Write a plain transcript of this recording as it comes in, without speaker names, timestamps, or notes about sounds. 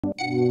What's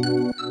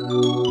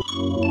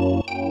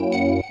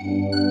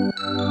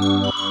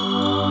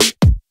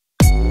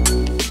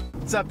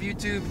up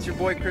YouTube, it's your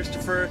boy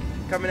Christopher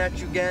coming at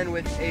you again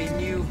with a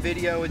new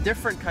video, a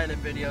different kind of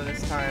video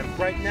this time.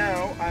 Right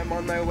now I'm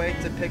on my way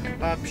to pick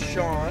up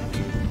Sean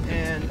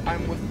and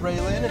I'm with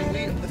Raylan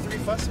and the three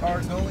of us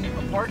are going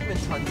apartment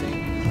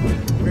hunting. I'm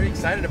very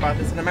excited about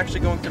this and I'm actually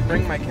going to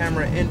bring my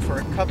camera in for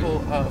a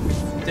couple of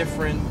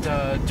different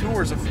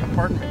tours of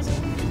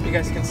apartments. You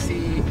guys can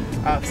see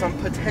some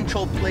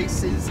potential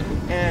places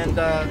and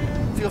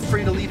feel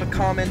free to leave a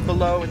comment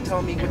below and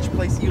tell me which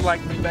place you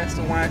like the best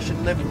and why I should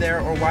live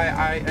there or why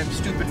I am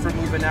stupid for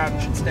moving out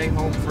and should stay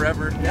home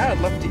forever. Yeah, I'd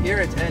love to hear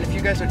it. And if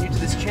you guys are new to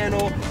this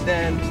channel,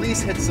 then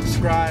please hit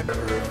subscribe.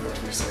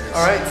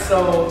 Alright,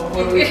 so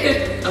what do we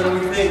think?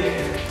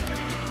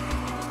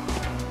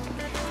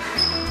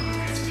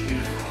 It's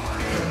beautiful.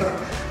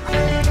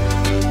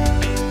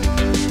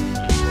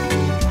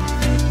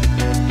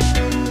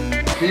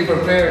 Be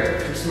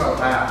prepared to smell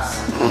ass.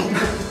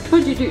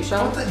 What'd you do,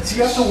 Sean? Do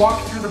you have to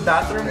walk through the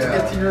bathroom to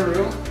get to your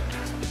room?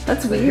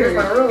 That's weird. Here's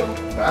my room.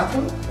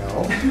 Bathroom?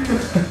 No.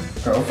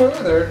 Go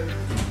further.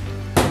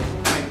 Oh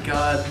my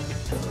god.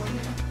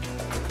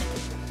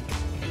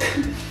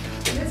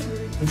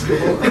 Let's go.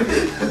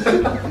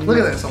 Look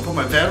at this. I'll put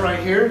my bed right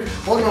here.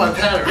 Welcome to my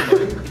pad,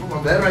 everybody. Put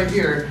my bed right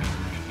here.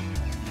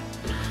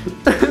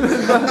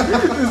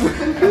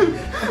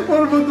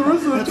 What about the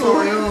rest of the That's all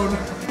I own.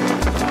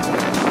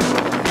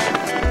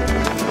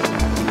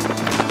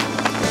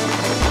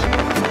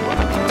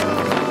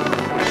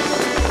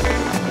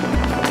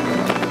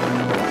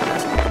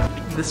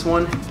 This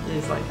one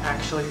is like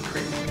actually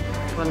crazy.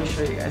 Let me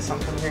show you guys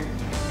something here.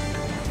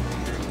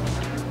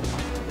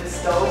 This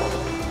stove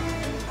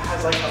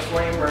has like a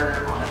flame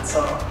burner on it,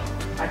 so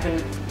I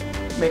can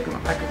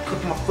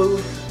cook my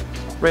food.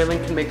 Raylan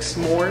can make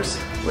s'mores,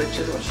 which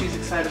is what she's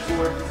excited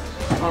for.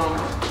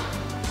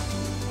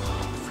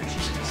 Fridge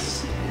is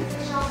sick.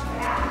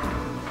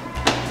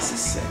 This is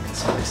sick.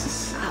 This place is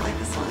sick. I like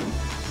this one.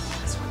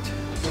 This one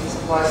too.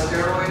 Supply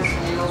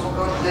steroids, needles will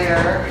go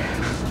there.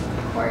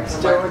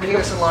 Steroid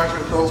penis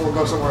enlargement pills will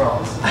go somewhere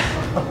else.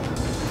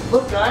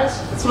 Look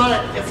guys, it's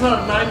not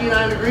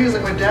 99 degrees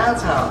like my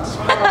dad's house.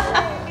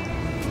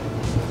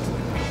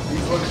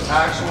 These look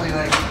actually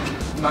like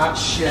not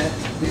shit.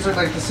 These are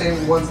like the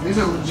same ones, these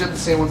are legit the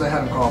same ones I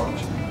had in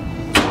college.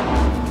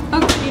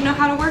 Oh, you know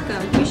how to work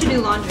them. You should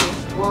do laundry.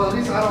 Well, at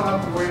least I don't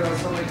have to worry about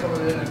somebody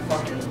coming in and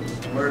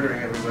fucking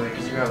murdering everybody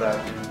because you have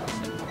that.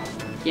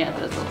 Yeah,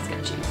 that's a little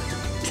sketchy.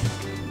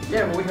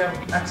 Yeah, but we have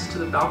access to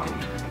the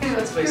balcony.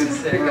 This place is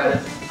sick,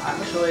 guys.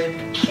 Actually,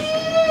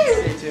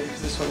 stay tuned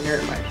because this one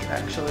here might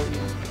actually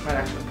pan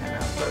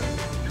out. But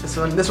this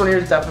one here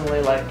is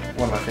definitely like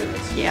one of my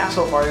favorites. Yeah.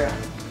 So far, yeah.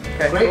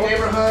 Okay. Great cool.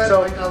 neighborhood,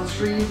 So right down the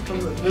street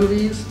from the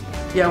movies.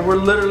 yeah, we're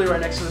literally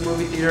right next to the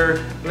movie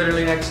theater.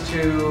 Literally next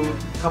to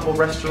a couple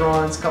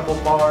restaurants, couple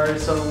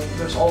bars. So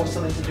there's always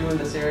something to do in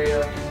this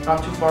area.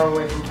 Not too far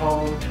away from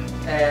home,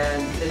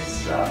 and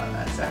it's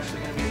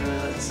actually gonna be really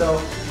lit. So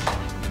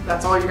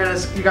that's all you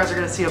guys are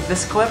gonna see of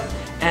this clip.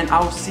 And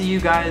I'll see you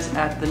guys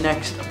at the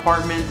next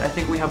apartment. I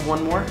think we have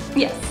one more.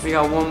 Yes. We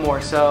got one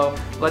more, so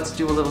let's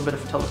do a little bit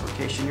of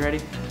teleportation. You ready?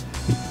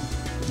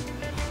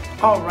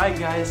 All right,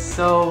 guys,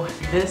 so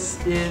this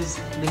is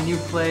the new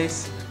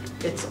place.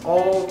 It's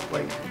all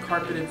like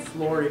carpeted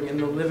flooring in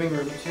the living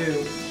room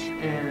too,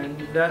 and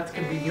that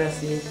can be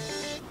messy.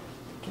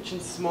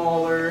 Kitchen's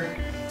smaller.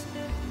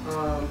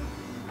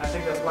 I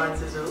think the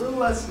appliances are a little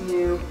less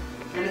new,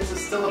 and it's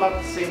still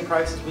about the same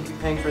price as we'd be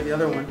paying for the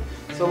other one.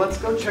 So let's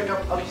go check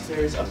out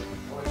upstairs. So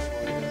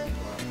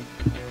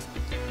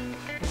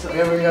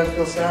whenever you guys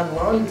feel sad and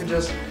alone, you can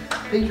just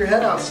peek your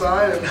head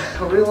outside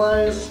and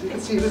realize you can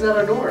see who's at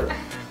our door.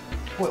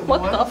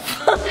 What the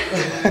fuck?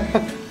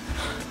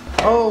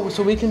 Oh,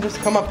 so we can just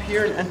come up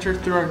here and enter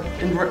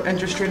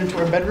enter straight into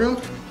our bedroom?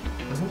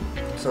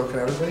 So can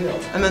everybody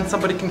else. And then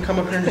somebody can come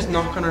up here and just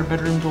knock on our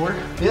bedroom door?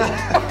 Yeah.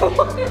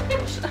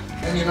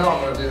 And you know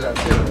I'm gonna do that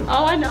too.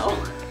 Oh, I know.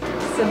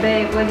 So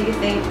babe, what do you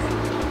think?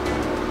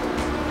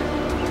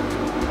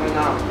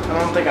 No, I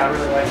don't think I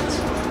really like this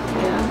one.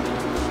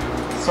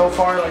 Yeah. So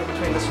far, like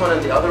between this one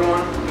and the other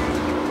one,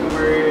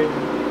 we're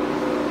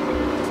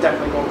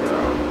definitely going for the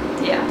other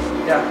one. Yeah.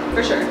 Yeah.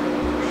 For sure.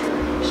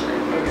 For sure.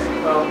 Okay,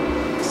 well,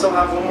 we still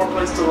have one more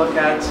place to look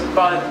at,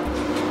 but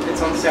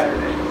it's on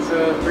Saturday,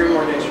 so 3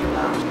 more days from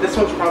now. This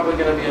one's probably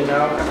gonna be a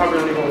no. I probably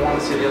don't even want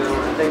to see the other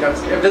one. I think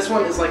if this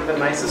one is like the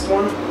nicest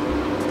one,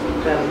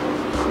 then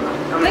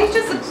I think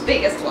it's just the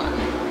biggest one.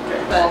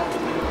 Okay. But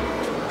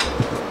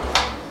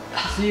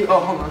see you. Oh,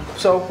 hold on.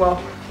 So, well,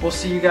 we'll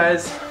see you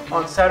guys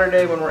on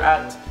Saturday when we're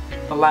at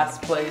the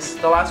last place.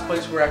 The last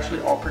place we're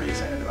actually all pretty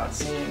excited about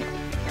seeing,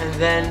 and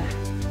then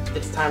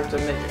it's time to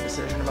make a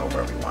decision about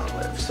where we want to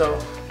live. So,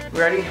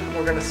 ready?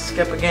 We're gonna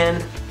skip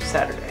again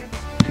Saturday.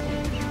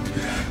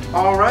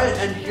 All right,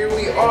 and here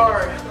we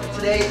are.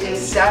 Today is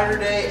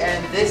Saturday,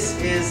 and this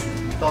is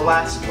the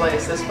last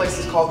place. This place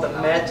is called the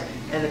Met,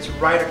 and it's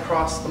right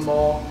across the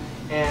mall.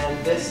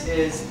 And this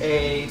is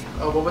a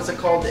what was it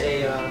called?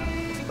 A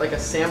like a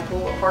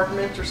sample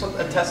apartment or something,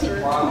 a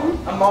tester. Wow.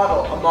 A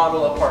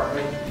model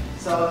apartment.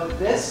 So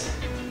this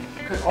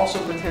could also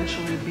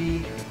potentially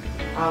be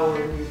our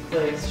new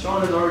place.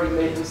 Sean has already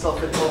made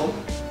himself at home.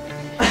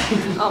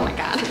 Oh my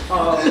god.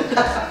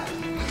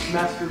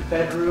 Master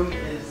bedroom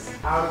is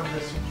out of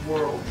this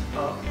world.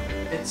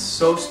 It's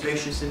so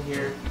spacious in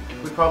here.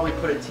 We probably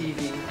put a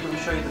TV. Let me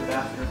show you the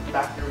bathroom. The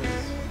bathroom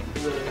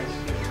is really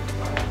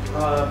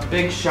nice.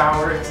 Big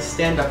shower. It's a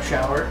stand-up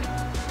shower.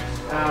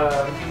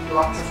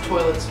 Lots of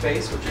toilet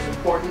space, which is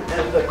important,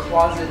 and the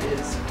closet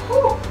is,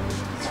 whew,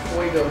 it's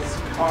fuego. It's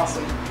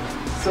awesome.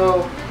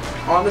 So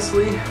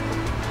honestly,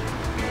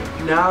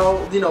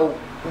 now, you know,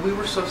 we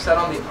were so set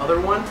on the other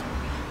one,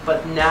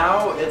 but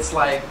now it's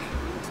like,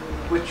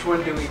 which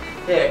one do we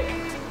pick?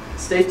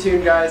 Stay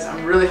tuned, guys.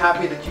 I'm really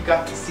happy that you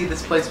got to see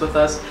this place with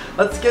us.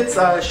 Let's get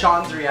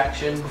Sean's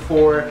reaction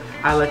before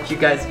I let you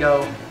guys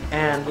go,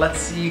 and let's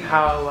see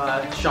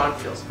how Sean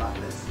feels about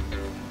this.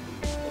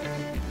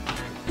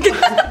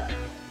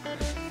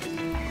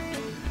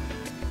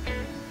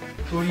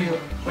 Who do you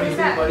What is think,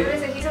 that? buddy? What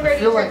is it? He's I already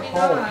feel like jerking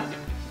home. off.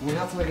 We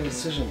have to make a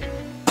decision.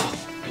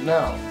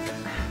 Now.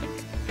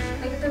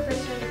 Look at the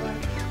picture of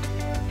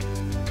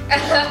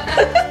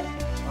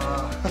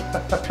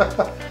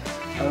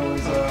I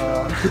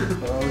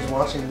was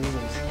watching the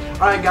news.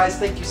 Alright guys,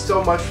 thank you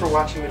so much for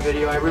watching the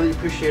video. I really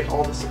appreciate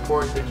all the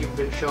support that you've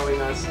been showing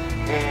us,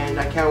 and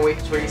I can't wait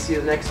to see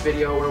the next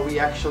video where we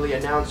actually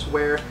announce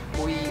where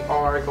we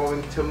are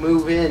going to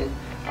move in.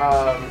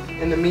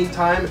 In the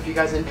meantime, if you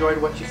guys enjoyed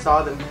what you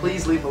saw, then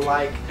please leave a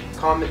like,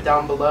 comment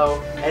down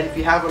below, and if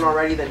you haven't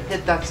already, then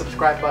hit that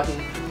subscribe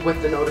button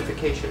with the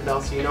notification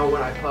bell so you know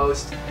when I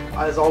post.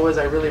 As always,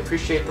 I really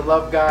appreciate the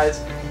love, guys,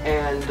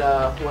 and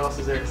what else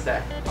is there to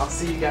say? I'll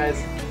see you guys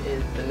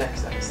in the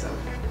next episode.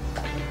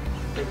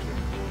 Thank you.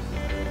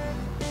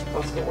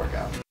 Let's go work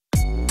out.